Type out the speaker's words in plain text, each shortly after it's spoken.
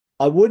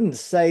I wouldn't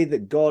say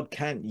that God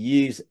can't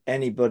use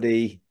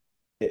anybody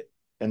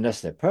unless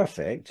they're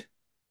perfect.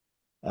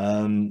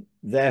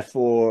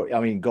 Therefore, I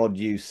mean, God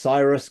used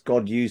Cyrus,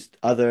 God used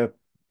other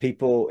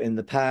people in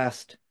the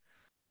past,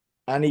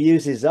 and he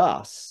uses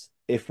us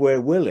if we're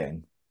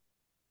willing,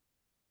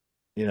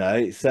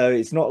 So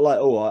it's not like,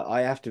 oh,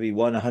 I have to be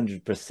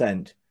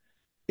 100%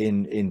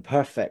 in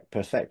perfect,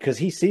 because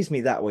he sees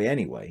me that way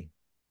anyway.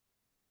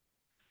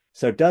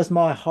 So does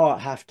my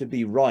heart have to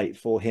be right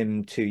for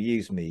him to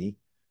use me?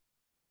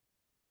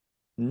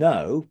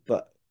 No,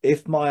 but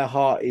if my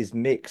heart is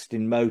mixed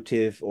in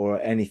motive or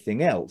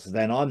anything else,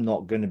 then I'm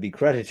not going to be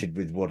credited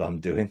with what I'm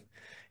doing,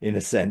 in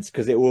a sense,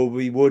 because it will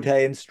be wood,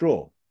 hay, and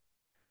straw.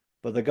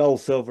 But the gold,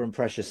 silver, and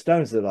precious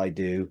stones that I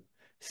do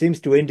seems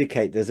to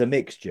indicate there's a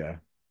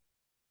mixture,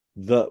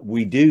 that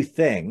we do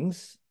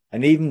things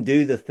and even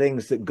do the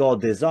things that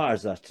God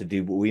desires us to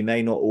do, but we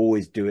may not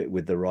always do it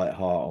with the right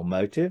heart or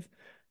motive,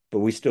 but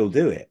we still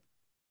do it.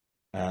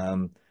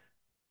 Um,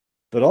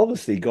 but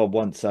obviously, God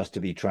wants us to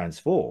be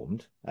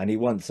transformed, and He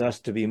wants us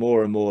to be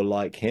more and more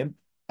like Him,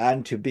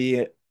 and to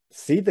be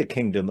see the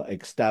kingdom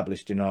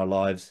established in our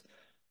lives.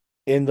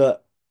 In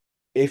that,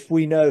 if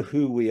we know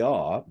who we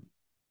are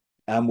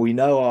and we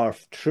know our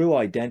true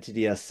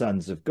identity as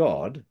sons of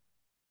God,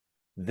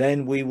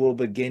 then we will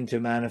begin to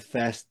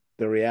manifest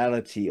the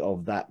reality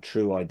of that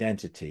true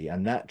identity.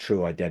 And that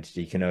true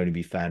identity can only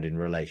be found in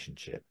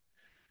relationship.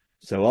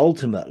 So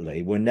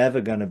ultimately, we're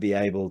never going to be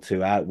able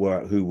to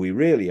outwork who we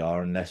really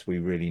are unless we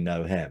really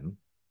know him.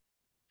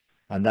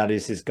 And that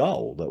is his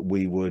goal, that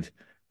we would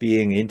be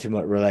in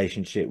intimate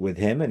relationship with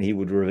him and he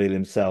would reveal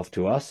himself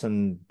to us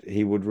and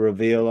he would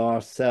reveal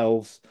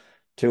ourselves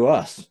to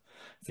us.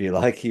 If you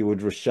like, he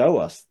would show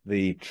us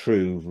the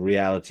true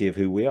reality of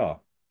who we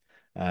are.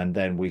 And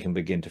then we can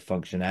begin to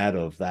function out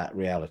of that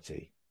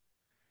reality.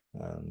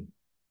 Um,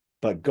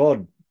 but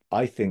God,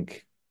 I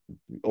think,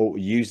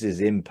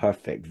 uses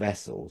imperfect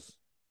vessels.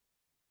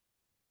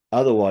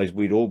 Otherwise,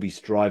 we'd all be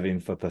striving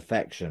for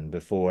perfection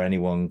before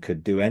anyone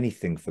could do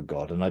anything for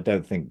God. And I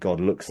don't think God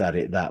looks at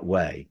it that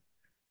way.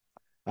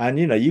 And,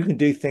 you can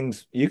do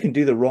things, you can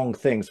do the wrong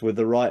things with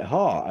the right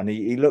heart. And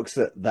he looks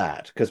at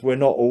that because we're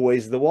not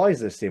always the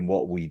wisest in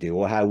what we do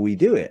or how we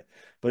do it.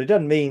 But it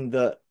doesn't mean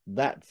that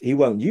he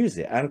won't use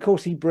it. And of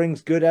course, he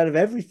brings good out of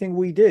everything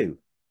we do.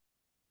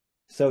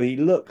 So he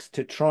looks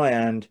to try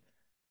and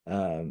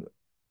um,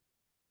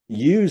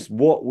 use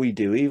what we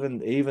do,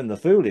 even the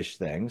foolish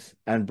things,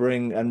 and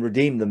bring and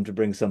redeem them to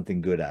bring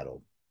something good out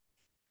of.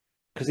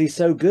 Because he's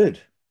so good.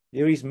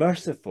 He's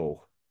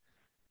merciful.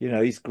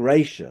 He's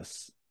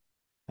gracious.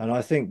 And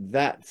I think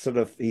that sort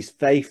of he's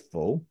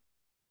faithful.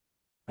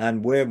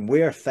 And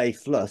we're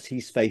faithless,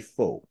 he's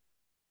faithful.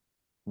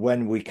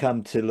 When we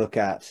come to look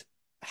at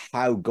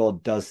how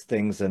God does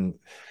things, and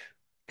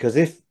because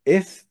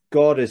if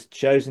God has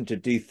chosen to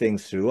do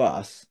things through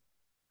us,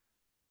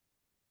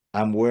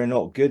 and we're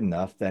not good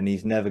enough, then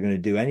he's never going to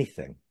do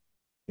anything,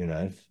 you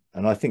know.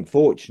 And I think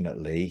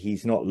fortunately,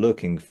 he's not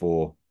looking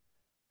for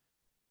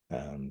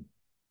um,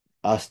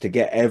 us to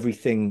get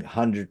everything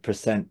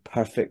 100%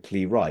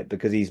 perfectly right,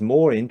 because he's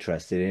more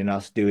interested in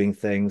us doing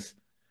things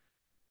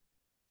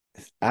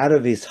out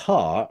of his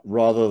heart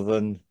rather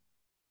than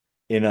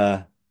in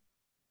a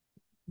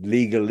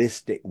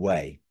legalistic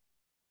way.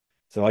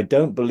 So I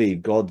don't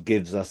believe God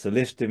gives us a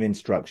list of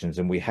instructions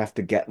and we have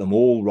to get them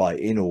all right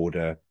in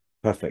order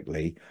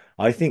perfectly.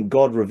 I think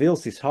God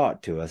reveals his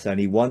heart to us and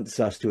he wants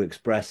us to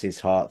express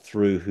his heart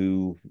through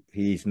who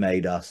he's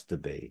made us to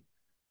be.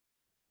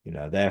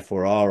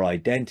 Therefore our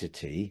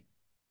identity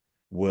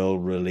will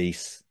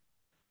release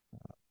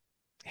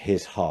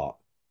his heart.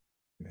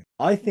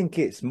 I think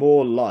it's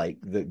more like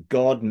that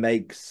God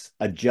makes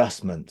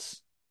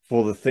adjustments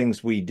for the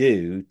things we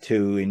do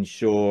to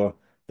ensure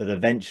that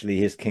eventually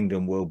his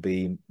kingdom will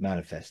be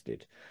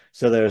manifested.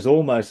 So there's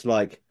almost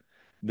like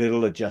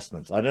little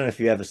adjustments. I don't know if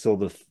you ever saw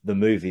the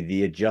movie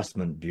The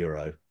Adjustment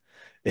Bureau,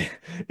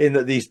 in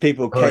that these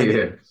people Oh came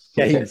in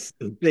yeah. games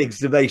things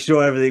to make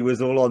sure everything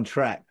was all on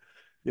track.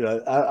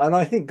 And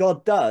I think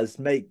God does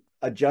make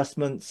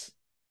adjustments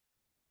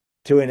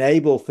to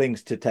enable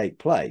things to take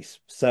place.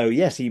 So,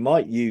 yes, he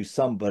might use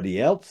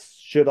somebody else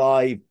should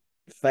I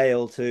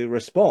fail to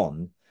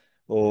respond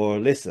or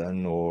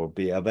listen or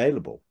be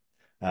available.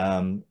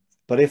 Um,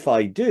 but if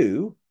I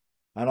do,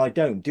 and I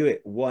don't do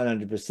it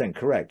 100%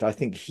 correct, I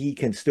think he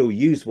can still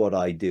use what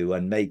I do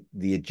and make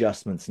the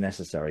adjustments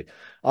necessary.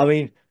 I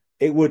mean,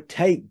 it would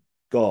take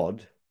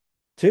God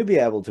to be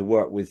able to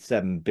work with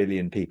 7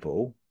 billion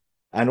people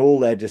and all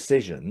their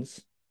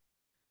decisions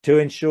to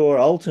ensure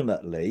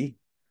ultimately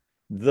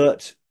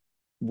that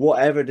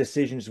whatever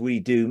decisions we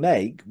do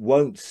make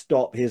won't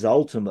stop his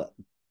ultimate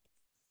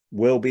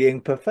will being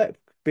perfected,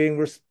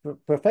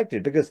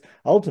 because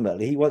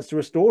ultimately he wants to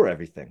restore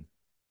everything.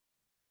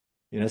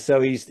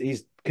 So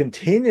he's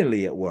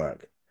continually at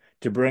work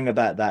to bring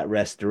about that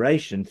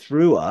restoration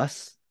through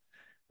us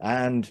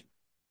and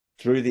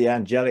through the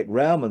angelic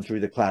realm and through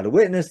the cloud of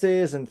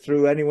witnesses and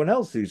through anyone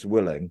else who's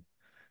willing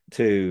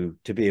to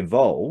be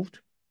involved.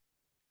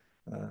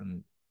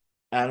 um,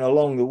 And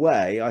along the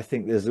way, I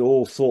think there's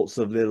all sorts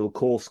of little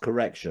course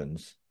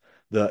corrections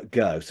that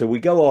go. So we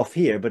go off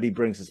here, but he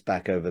brings us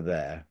back over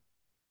there.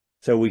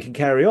 So we can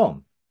carry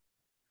on.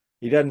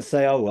 He doesn't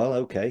say, oh, well,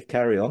 okay,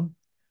 carry on.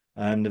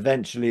 And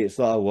eventually it's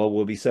like, oh, well,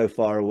 we'll be so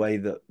far away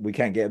that we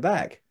can't get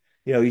back.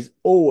 You know, he's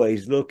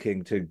always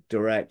looking to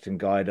direct and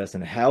guide us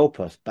and help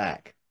us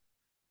back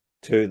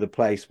to the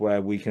place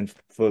where we can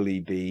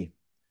fully be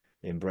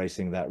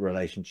embracing that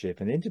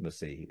relationship and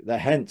intimacy. That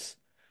hence,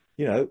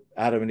 you know,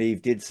 Adam and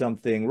Eve did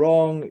something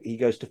wrong. He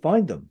goes to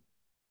find them.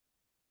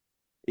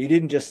 He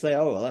didn't just say,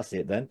 oh, well, that's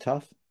it then,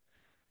 tough.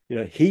 You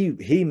know,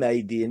 he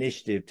made the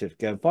initiative to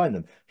go and find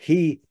them.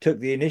 He took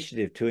the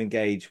initiative to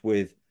engage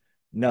with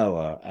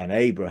Noah and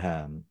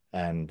Abraham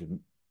and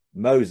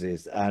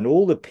Moses and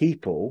all the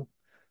people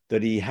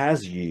that he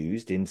has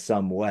used in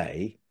some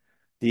way.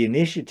 The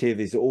initiative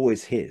is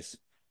always his.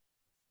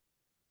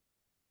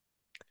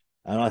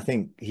 And I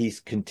think he's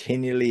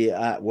continually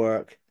at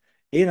work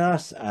in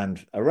us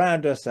and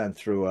around us and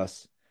through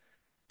us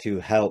to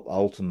help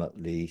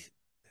ultimately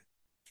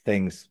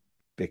things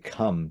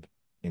become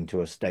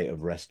into a state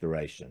of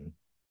restoration.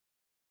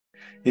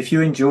 If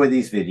you enjoy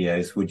these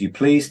videos, would you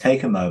please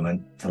take a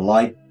moment to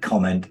like,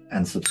 comment,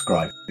 and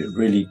subscribe? It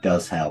really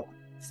does help.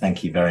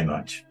 Thank you very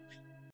much.